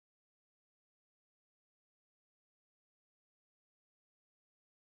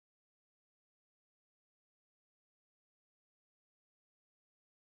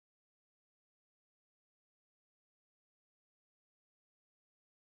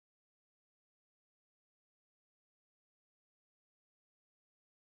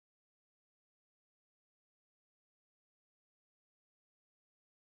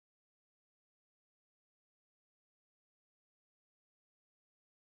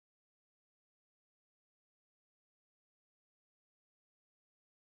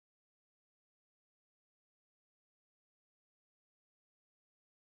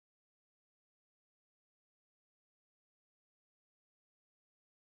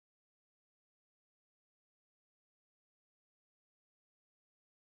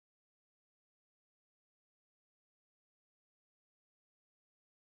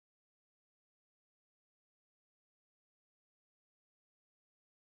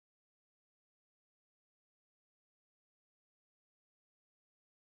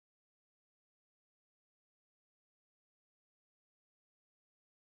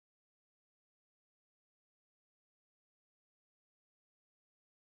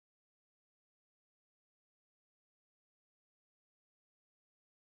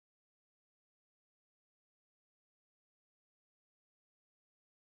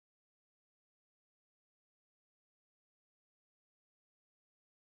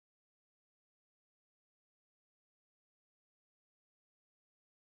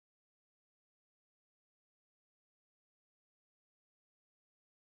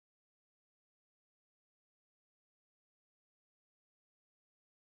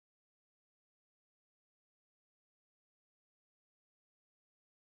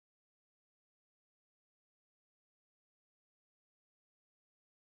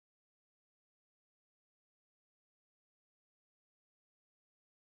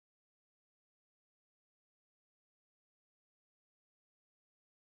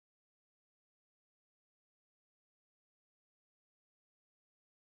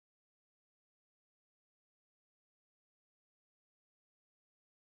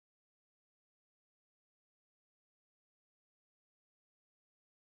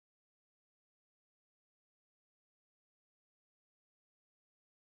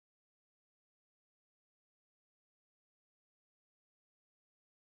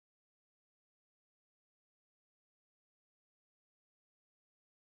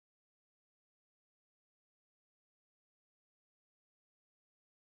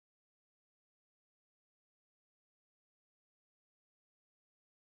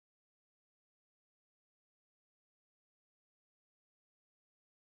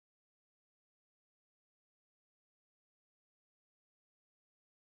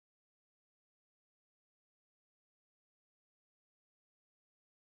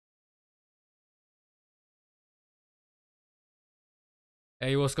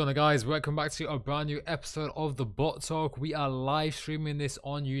Hey, what's going on, guys? Welcome back to a brand new episode of the Bot Talk. We are live streaming this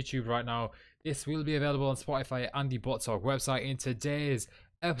on YouTube right now. This will be available on Spotify and the Bot Talk website. In today's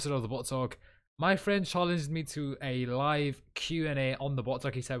episode of the Bot Talk, my friend challenged me to a live Q&A on the Bot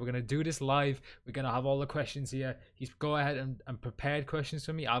Talk. He said we're going to do this live. We're going to have all the questions here. He's go ahead and prepared questions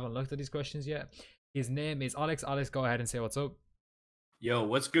for me. I haven't looked at these questions yet. His name is Alex. Alex, go ahead and say what's up. Yo,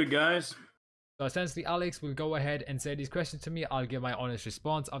 what's good, guys? So essentially, Alex will go ahead and say these questions to me. I'll give my honest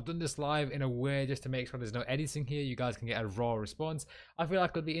response. I've done this live in a way just to make sure there's no editing here. You guys can get a raw response. I feel like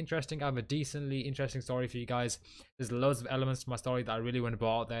it'll be interesting. I have a decently interesting story for you guys. There's loads of elements to my story that I really want to put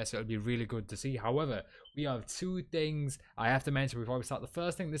out there, so it'll be really good to see. However, we have two things I have to mention before we start. The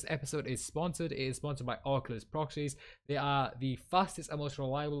first thing, this episode is sponsored. It is sponsored by Oculus Proxies. They are the fastest and most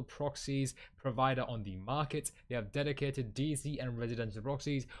reliable proxies provider on the market. They have dedicated DC and residential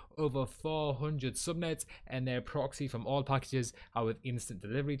proxies, over 400 subnets, and their proxy from all packages are with instant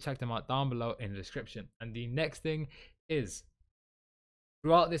delivery. Check them out down below in the description. And the next thing is,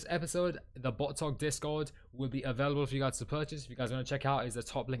 throughout this episode, the Bot Talk Discord will be available for you guys to purchase. If you guys want to check out, is the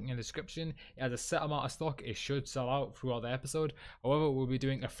top link in the description. It has a set amount of stock. It should sell out throughout the episode. However, we'll be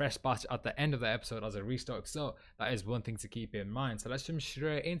doing a fresh batch at the end of the episode as a restock. So that is one thing to keep in mind. So let's jump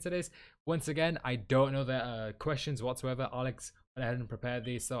straight into this. Once again, I don't know the questions whatsoever. Alex went ahead and prepared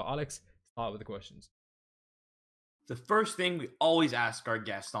these. So Alex, start with the questions. The first thing we always ask our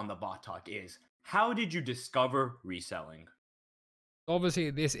guests on the Bot Talk is, how did you discover reselling? Obviously,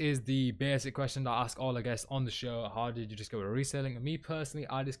 this is the basic question that I ask all the guests on the show. How did you discover reselling? And me personally,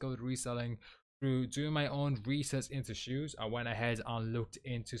 I discovered reselling through doing my own research into shoes. I went ahead and looked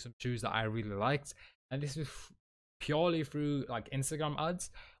into some shoes that I really liked, and this was purely through like Instagram ads.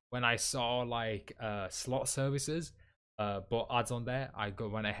 When I saw like slot services but ads on there,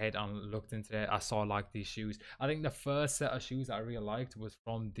 went ahead and looked into it. I saw like these shoes. I think the first set of shoes that I really liked was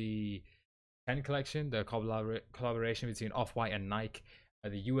from the 10 collection, the collaboration between Off-White and Nike.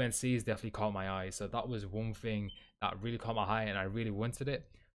 The UNCs definitely caught my eye, so that was one thing that really caught my eye and I really wanted it.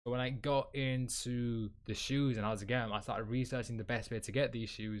 But when I got into the shoes and I was again, I started researching the best way to get these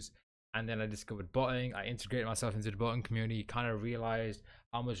shoes, and then I discovered botting. I integrated myself into the botting community, kind of realized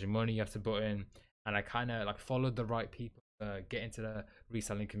how much money you have to put in, and I kind of like followed the right people to get into the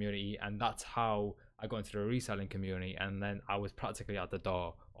reselling community, and that's how I got into the reselling community. And then I was practically at the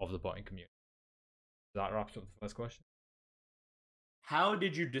door of the botting community. That wraps up the first question. How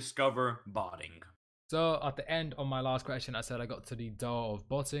did you discover botting? So at the end of my last question, I said I got to the door of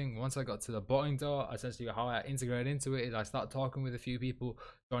botting. Once I got to the botting door, essentially how I integrated into it is I started talking with a few people,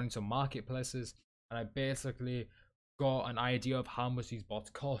 joining some marketplaces, and I basically got an idea of how much these bots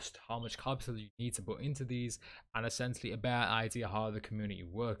cost, how much capital you need to put into these, and essentially a better idea how the community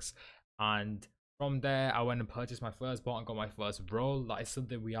works. And from there, I went and purchased my first bot and got my first role. That is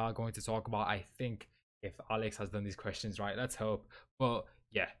something we are going to talk about, I think, if Alex has done these questions right. Let's hope. But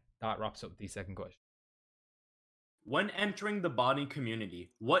yeah, that wraps up the second question. When entering the botting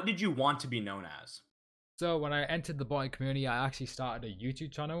community, what did you want to be known as? So when I entered the botting community, I actually started a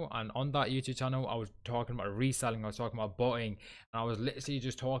YouTube channel, and on that YouTube channel, I was talking about reselling, I was talking about botting, and I was literally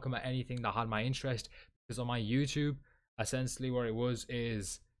just talking about anything that had my interest. Because on my YouTube, essentially what it was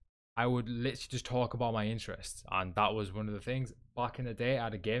is I would literally just talk about my interests, and that was one of the things. Back in the day, I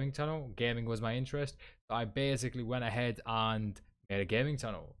had a gaming channel. Gaming was my interest, so I basically went ahead and made a gaming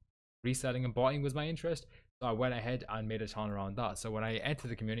channel. Reselling and botting was my interest, so I went ahead and made a channel around that. So when I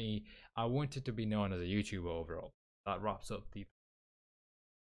entered the community, I wanted to be known as a YouTuber overall. That wraps up the...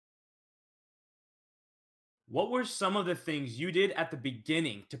 What were some of the things you did at the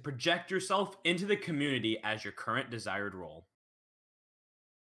beginning to project yourself into the community as your current desired role?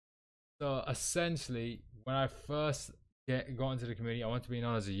 So essentially, when I first got into the community, I wanted to be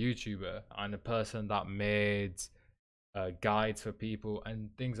known as a YouTuber and a person that made guides for people and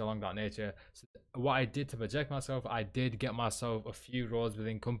things along that nature. So what I did to project myself, I did get myself a few roles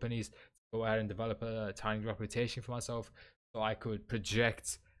within companies to go ahead and develop a tiny reputation for myself, so I could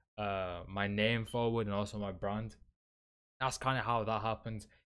project my name forward and also my brand. That's kind of how that happened.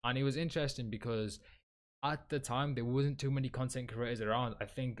 And it was interesting because at the time there wasn't too many content creators around. I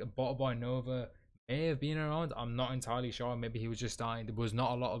think Boy Nova may have been around, I'm not entirely sure. Maybe he was just starting. There was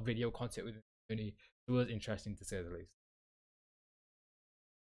not a lot of video content within the community. It was interesting to say the least.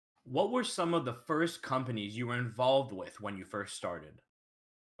 What were some of the first companies you were involved with when you first started?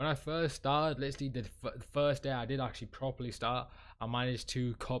 When I first started, literally the first day I did actually properly start, I managed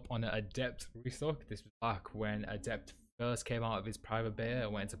to cop on an Adept restock. This was back when Adept first came out of his private beta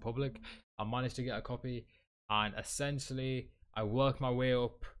and went into public. I managed to get a copy, and essentially I worked my way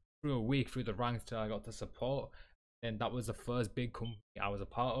up through a week through the ranks till I got to support. then that was the first big company I was a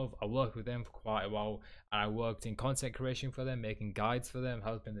part of. I worked with them for quite a while, and I worked in content creation for them, making guides for them,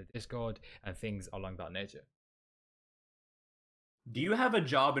 helping the Discord, and things along that nature. Do you have a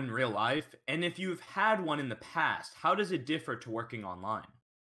job in real life? And if you've had one in the past, how does it differ to working online?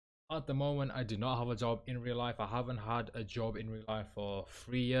 At the moment, I do not have a job in real life. I haven't had a job in real life for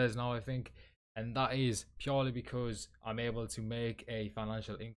 3 years now, I think. And that is purely because I'm able to make a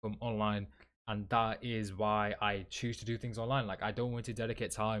financial income online. And that is why I choose to do things online. Like, I don't want to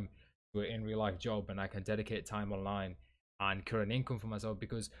dedicate time to an in real life job, and I can dedicate time online and create an income for myself,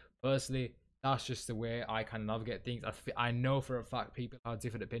 because personally, that's just the way I kind of navigate things. I know for a fact people have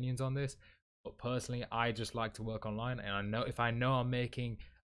different opinions on this, but personally, I just like to work online. And I know if I know I'm making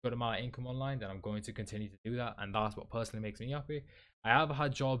good amount of income online, then I'm going to continue to do that, and that's what personally makes me happy. I have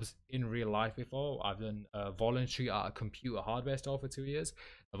had jobs in real life before. I've done voluntary at a computer hardware store for 2 years.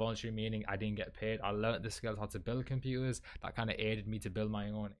 A voluntary meaning I didn't get paid. I learned the skills how to build computers. That kind of aided me to build my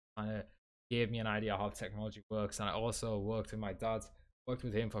own. It kind of gave me an idea how technology works. And I also worked with my dad, worked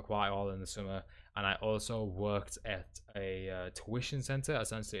with him for quite a while in the summer. And I also worked at a tuition center.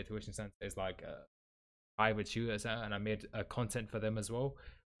 Essentially, a tuition center is like a private tutor center, and I made content for them as well,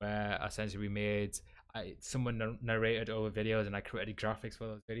 where essentially someone narrated over videos, and I created graphics for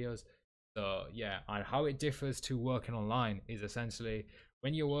those videos. So yeah, and how it differs to working online is essentially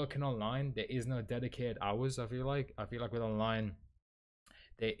when you're working online, there is no dedicated hours. I feel like with online,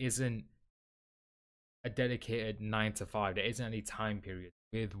 there isn't a dedicated 9 to 5. There isn't any time period.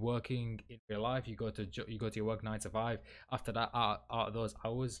 With working in real life, you go to your work 9 to 5. After that, out of those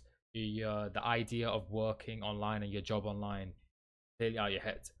hours, the idea of working online and your job online clearly out of your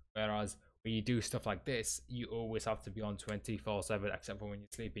head. Whereas when you do stuff like this, you always have to be on 24/7, except for when you're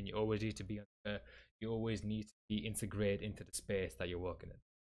sleeping. You always need to be you always need to be integrated into the space that you're working in.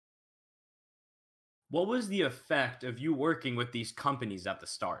 What was the effect of you working with these companies at the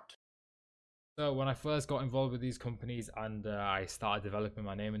start? So when I first got involved with these companies, and I started developing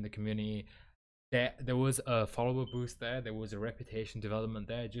my name in the community, there was a follower boost there. There was a reputation development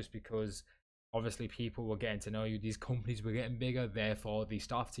there, just because obviously people were getting to know you. These companies were getting bigger, therefore the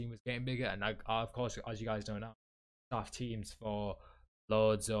staff team was getting bigger. And of course, as you guys know now, staff teams for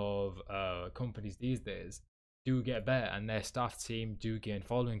loads of companies these days do get better, and their staff team do gain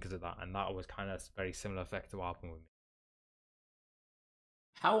following because of that. And that was kind of very similar effect to what happened with me.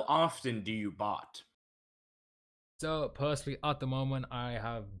 How often do you bot? So personally, at the moment,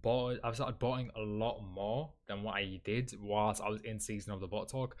 I've started botting a lot more than what I did whilst I was in season of the bot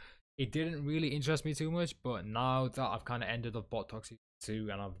talk. It didn't really interest me too much, but now that I've kind of ended up bot talk season 2,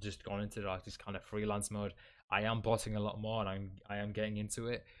 and I've just gone into like this kind of freelance mode, I am botting a lot more, and I am getting into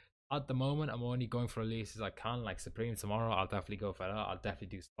it. At the moment, I'm only going for releases I can, like Supreme tomorrow. I'll definitely go for that. I'll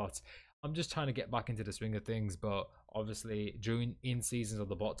definitely do spots. I'm just trying to get back into the swing of things, but obviously during in seasons of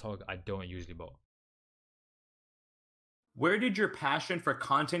the bot talk, I don't usually bot. Where did your passion for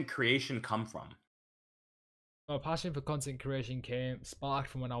content creation come from? My passion for content creation sparked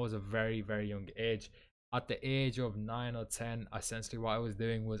from when I was a very, very young age. At the age of 9 or 10, essentially what I was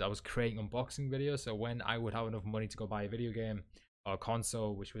doing was I was creating unboxing videos. So when I would have enough money to go buy a video game or a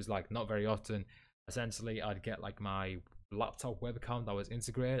console, which was like not very often, essentially I'd get like my laptop webcam that was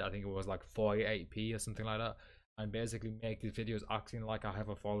integrated. I think it was like 480p or something like that, and basically make these videos acting like I have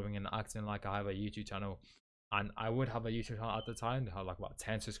a following and acting like I have a YouTube channel. And I would have a YouTube channel at the time that had like about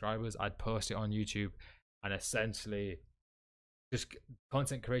 10 subscribers. I'd post it on YouTube, and essentially just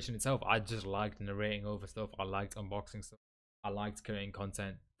content creation itself, I just liked narrating over stuff. I liked unboxing stuff. I liked creating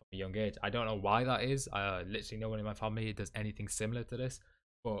content from a young age. I don't know why that is. Literally no one in my family does anything similar to this,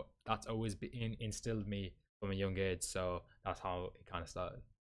 but that's always been instilled me from a young age. So that's how it kind of started.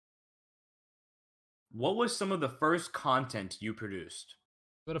 What was some of the first content you produced?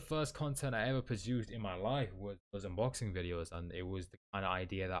 So the first content I ever produced in my life was unboxing videos, and it was the kind of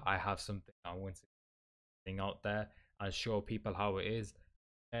idea that I have something I want to thing out there and show people how it is.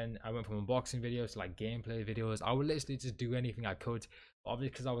 And I went from unboxing videos to like gameplay videos. I would literally just do anything I could. Obviously,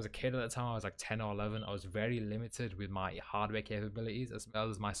 because I was a kid at the time, I was like 10 or 11. I was very limited with my hardware capabilities as well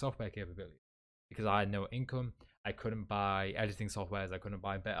as my software capabilities, because I had no income. I couldn't buy editing softwares. I couldn't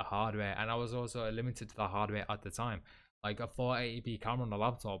buy better hardware, and I was also limited to the hardware at the time. Like a 480p camera on a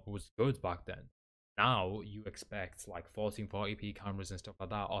laptop was good back then. Now you expect like 1440p cameras and stuff like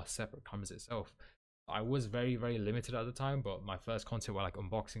that, or separate cameras itself. I was very, very limited at the time, but my first content were like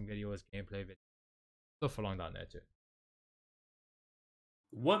unboxing videos, gameplay videos, stuff along that nature.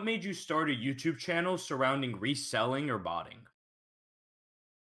 What made you start a YouTube channel surrounding reselling or botting?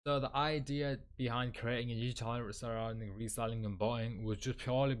 So the idea behind creating a YouTube channel surrounding reselling and buying was just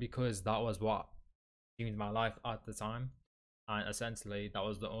purely because that was what consumed my life at the time. And essentially, that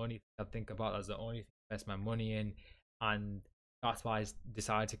was the only thing I think about. That's the only thing I invest my money in, and that's why I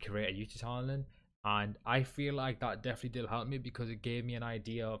decided to create a YouTube channel in. And I feel like that definitely did help me because it gave me an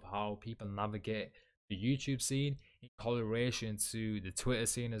idea of how people navigate the YouTube scene in correlation to the Twitter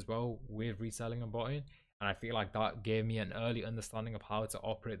scene as well with reselling and botting. And I feel like that gave me an early understanding of how to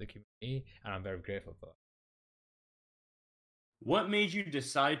operate the community, and I'm very grateful for it. What made you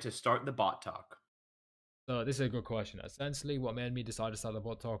decide to start the Bot Talk? So this is a good question. Essentially, what made me decide to start the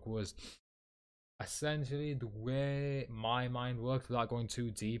Bot Talk was essentially the way my mind works without going too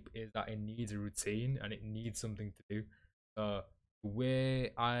deep is that it needs a routine and it needs something to do. The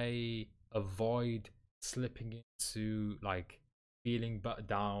way I avoid slipping into like feeling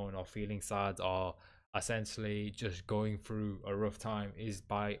down or feeling sad or essentially just going through a rough time is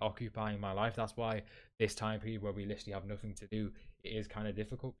by occupying my life. That's why this time period where we literally have nothing to do, it is kind of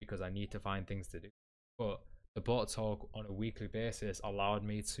difficult because I need to find things to do. But the Bot Talk on a weekly basis allowed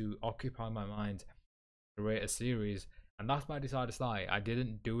me to occupy my mind, create a series, and that's why I decided to start it. I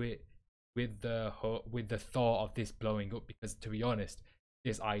didn't do it with the thought of this blowing up because, to be honest,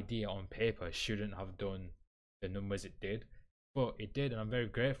 this idea on paper shouldn't have done the numbers it did, but it did, and I'm very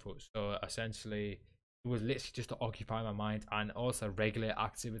grateful. So essentially, it was literally just to occupy my mind and also regulate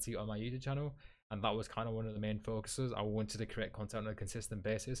activity on my YouTube channel. And that was kind of one of the main focuses. I wanted to create content on a consistent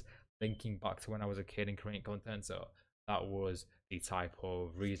basis, linking back to when I was a kid and creating content. So that was the type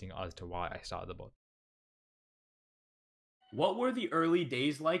of reasoning as to why I started the bot. What were the early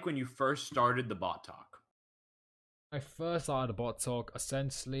days like when you first started the Bot Talk? I first started the Bot Talk,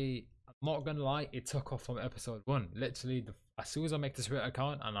 essentially, I'm not gonna lie, it took off from episode 1. Literally, as soon as I make the Twitter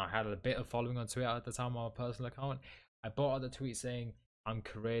account, and I had a bit of following on Twitter at the time on my personal account, I brought out the tweet saying I'm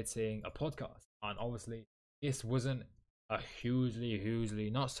creating a podcast. And obviously, this wasn't a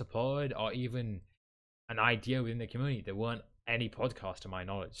hugely not supported or even an idea within the community. There weren't any podcasts to my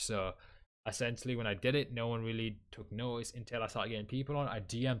knowledge. So essentially, when I did it, no one really took notice until I started getting people on. I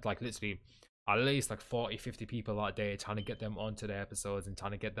DM'd like literally at least like 40-50 people that day, trying to get them onto the episodes and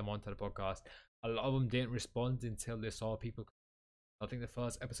trying to get them onto the podcast. A lot of them didn't respond until they saw people. I think the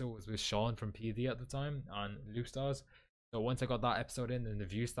first episode was with Sean from PD at the time and Luke Stars. So once I got that episode in and the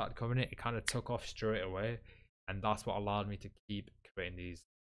views started coming in, it kind of took off straight away. And that's what allowed me to keep creating these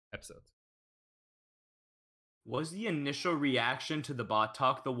episodes. Was the initial reaction to the Bot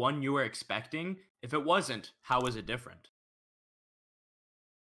Talk the one you were expecting? If it wasn't, how was it different?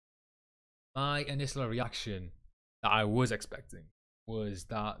 My initial reaction that I was expecting was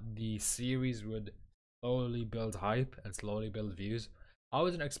that the series would slowly build hype and slowly build views. I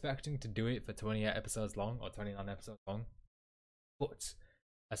wasn't expecting to do it for 28 episodes long or 29 episodes long, but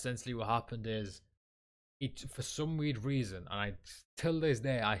essentially what happened is it, for some weird reason, and I till this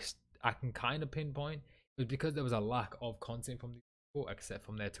day I can kind of pinpoint, it was because there was a lack of content from these people except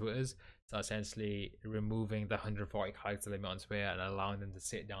from their Twitters. So essentially removing the 140 character limit on Twitter and allowing them to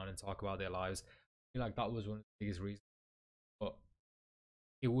sit down and talk about their lives. I feel like that was one of the biggest reasons. But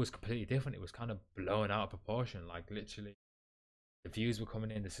it was completely different. It was kind of blown out of proportion. Like literally the views were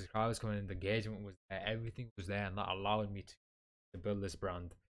coming in, the subscribers coming in, the engagement was there, everything was there, and that allowed me to build this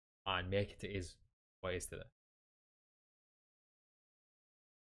brand and make it is what it is today.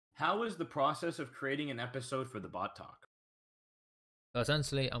 How was the process of creating an episode for the Bot Talk? So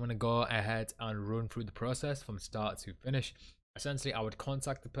essentially, I'm going to go ahead and run through the process from start to finish. Essentially, I would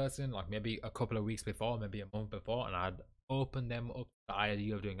contact the person like maybe a couple of weeks before, maybe a month before, and I'd open them up to the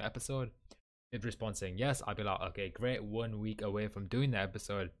idea of doing an episode. They'd respond saying yes. I'd be like, okay, great. 1 week away from doing the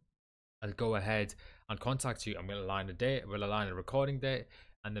episode, I'll go ahead and contact you. I'm going to align a date, we'll align a recording date,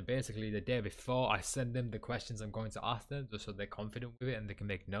 and then basically the day before I send them the questions I'm going to ask them just so they're confident with it and they can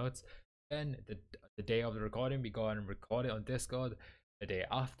make notes. Then the day of the recording, we go and record it on Discord. The day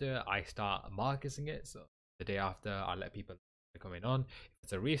after, I start marketing it. So the day after, I let people coming on. If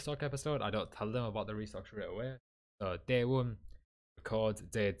it's a restock episode, I don't tell them about the restock straight away. So day 1,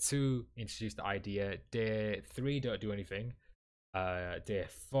 record. Day 2, introduce the idea. Day 3, don't do anything. Day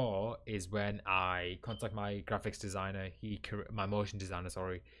 4 is when I contact my graphics designer. My motion designer,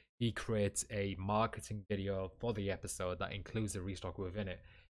 sorry. He creates a marketing video for the episode that includes the restock within it.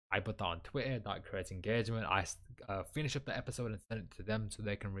 I put that on Twitter. That creates engagement. I finish up the episode and send it to them so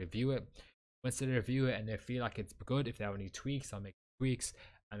they can review it. Once they review it and they feel like it's good, if they have any tweaks, I'll make tweaks.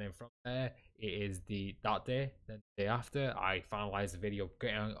 And then from there, it is that day. Then the day after, I finalize the video,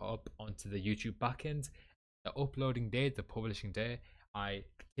 getting up onto the YouTube backend. The uploading day, the publishing day, I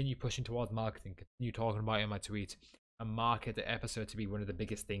continue pushing towards marketing, continue talking about it in my tweets, and market the episode to be one of the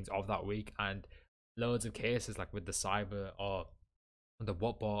biggest things of that week. And loads of cases, like with the cyber or the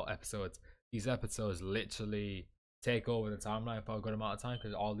what ball episodes, these episodes literally take over the timeline for a good amount of time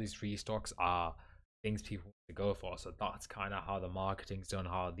because all these restocks are things people want to go for. So that's kind of how the marketing's done,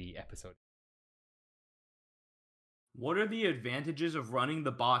 how the episode. What are the advantages of running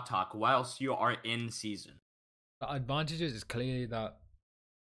the bot talk whilst you are in season? The advantages is clearly that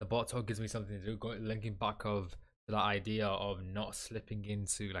the bot talk gives me something to do, linking back of that idea of not slipping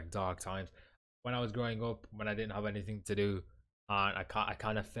into like dark times. When I was growing up, when I didn't have anything to do, and I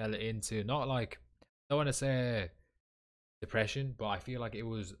kind of fell into not like, I don't want to say depression, but I feel like it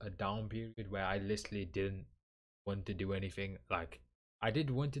was a down period where I literally didn't want to do anything. Like I did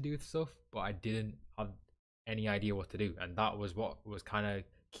want to do stuff, but I didn't have any idea what to do, and that was what was kind of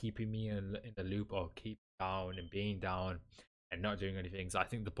keeping me in the loop of keep down and being down and not doing anything. So I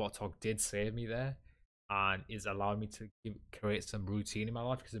think the bot talk did save me there, and is allowing me to create some routine in my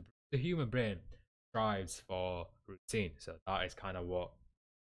life because the human brain strives for routine. So that is kind of what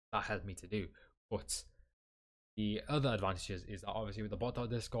that helped me to do. But the other advantages is that obviously with the bot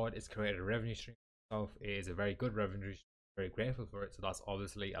Discord, it's created a revenue stream itself. It is a very good revenue stream. Very grateful for it. So that's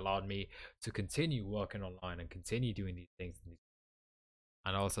obviously allowed me to continue working online and continue doing these things.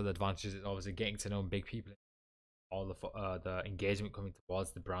 And also the advantages is obviously getting to know big people, all the engagement coming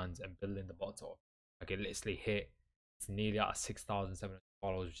towards the brands and building the bot talk. Like it literally hit, it's nearly at 6,700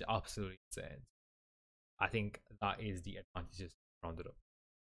 followers, which is absolutely insane. I think that is the advantages rounded up.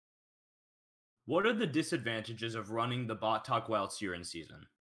 What are the disadvantages of running the bot talk whilst you're in season?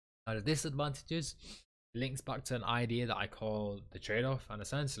 Now the disadvantages links back to an idea that I call the trade-off, and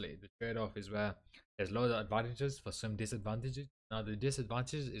essentially the trade-off is where there's loads of advantages for some disadvantages. Now the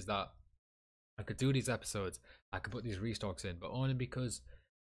disadvantage is that I could do these episodes, I could put these restocks in, but only because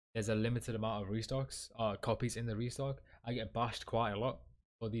there's a limited amount of restocks copies in the restock. I get bashed quite a lot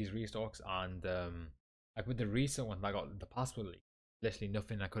for these restocks, and like with the recent one I got the passport leak, literally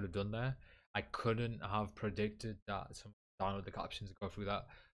nothing I could have done there. I couldn't have predicted that someone download the captions and go through that.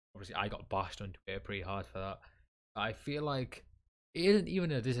 Obviously I got bashed on Twitter pretty hard for that. I feel like it isn't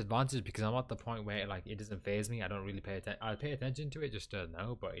even a disadvantage because I'm at the point where like it doesn't phase me. I don't really pay attention. I pay attention to it just to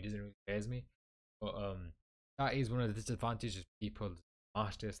know, but it doesn't really phase me. But that is one of the disadvantages. People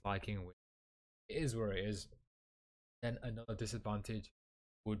mash disliking, which is where it is. Then another disadvantage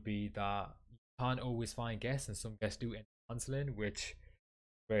would be that you can't always find guests, and some guests do end up canceling, which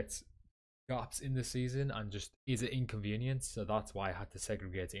creates gaps in the season and just is an inconvenience. So that's why I had to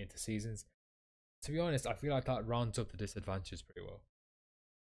segregate it into seasons. To be honest, I feel like that rounds up the disadvantages pretty well.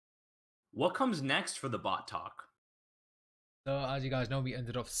 What comes next for the bot talk? So as you guys know, we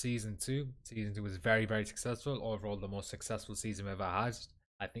ended off season 2. Season 2 was very, very successful. Overall, the most successful season we ever had.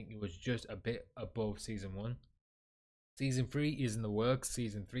 I think it was just a bit above season 1. Season 3 is in the works.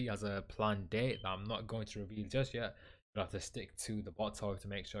 Season 3 has a planned date that I'm not going to reveal just yet. You'll have to stick to the bot talk to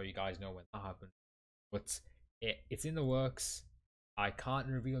make sure you guys know when that happens. But it's in the works. I can't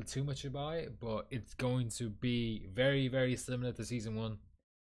reveal too much about it, but it's going to be very, very similar to season 1.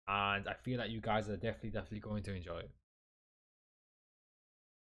 And I feel like you guys are definitely going to enjoy it.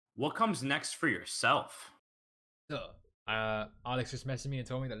 What comes next for yourself? So, Alex just messaged me and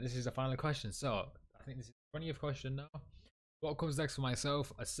told me that this is the final question. So, I think this is the 20th question now. What comes next for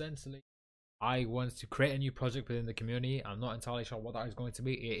myself? Essentially, I want to create a new project within the community. I'm not entirely sure what that is going to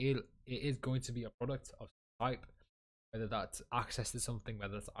be. It is going to be a product of type, whether that's access to something,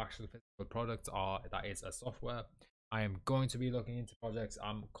 whether it's actually a physical product, or that is a software. I am going to be looking into projects.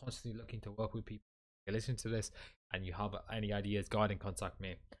 I'm constantly looking to work with people. If you listen to this and you have any ideas, go ahead and contact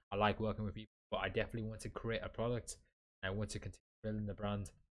me. I like working with people, but I definitely want to create a product. I want to continue building the brand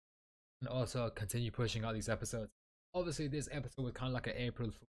and also continue pushing out these episodes. Obviously, this episode was kind of like an April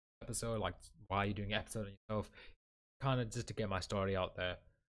Fool episode, like why are you doing an episode on yourself? Kind of just to get my story out there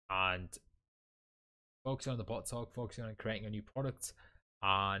and focusing on the bot talk, focusing on creating a new product,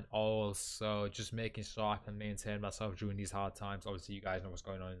 and also just making sure I can maintain myself during these hard times. Obviously, you guys know what's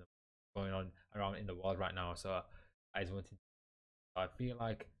going on around in the world right now, so I just wanted. I feel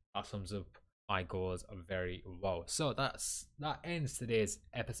like that sums up my goals very well. So that ends today's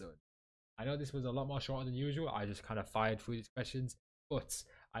episode. I know this was a lot more shorter than usual. I just kind of fired through these questions, but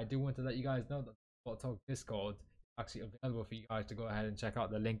I do want to let you guys know that the Bot Talk Discord is actually available for you guys to go ahead and check out.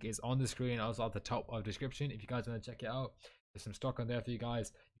 The link is on the screen, also at the top of the description. If you guys want to check it out, there's some stock on there for you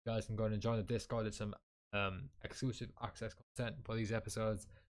guys. You guys can go and join the Discord. There's some exclusive access content for these episodes,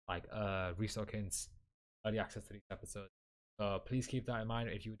 like restock hints, early access to these episodes. So please keep that in mind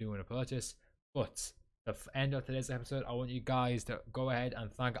if you do want to purchase. But the end of today's episode, I want you guys to go ahead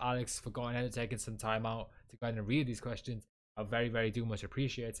and thank Alex for going ahead and taking some time out to go ahead and read these questions. I very do much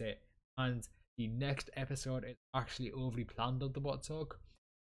appreciate it. And the next episode is actually overly planned on the bot talk.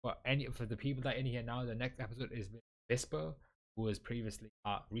 for the people that are in here now, the next episode is with Vispo, who was previously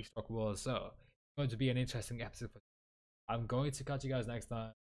at Restock Wars. So it's going to be an interesting episode. I'm going to catch you guys next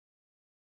time.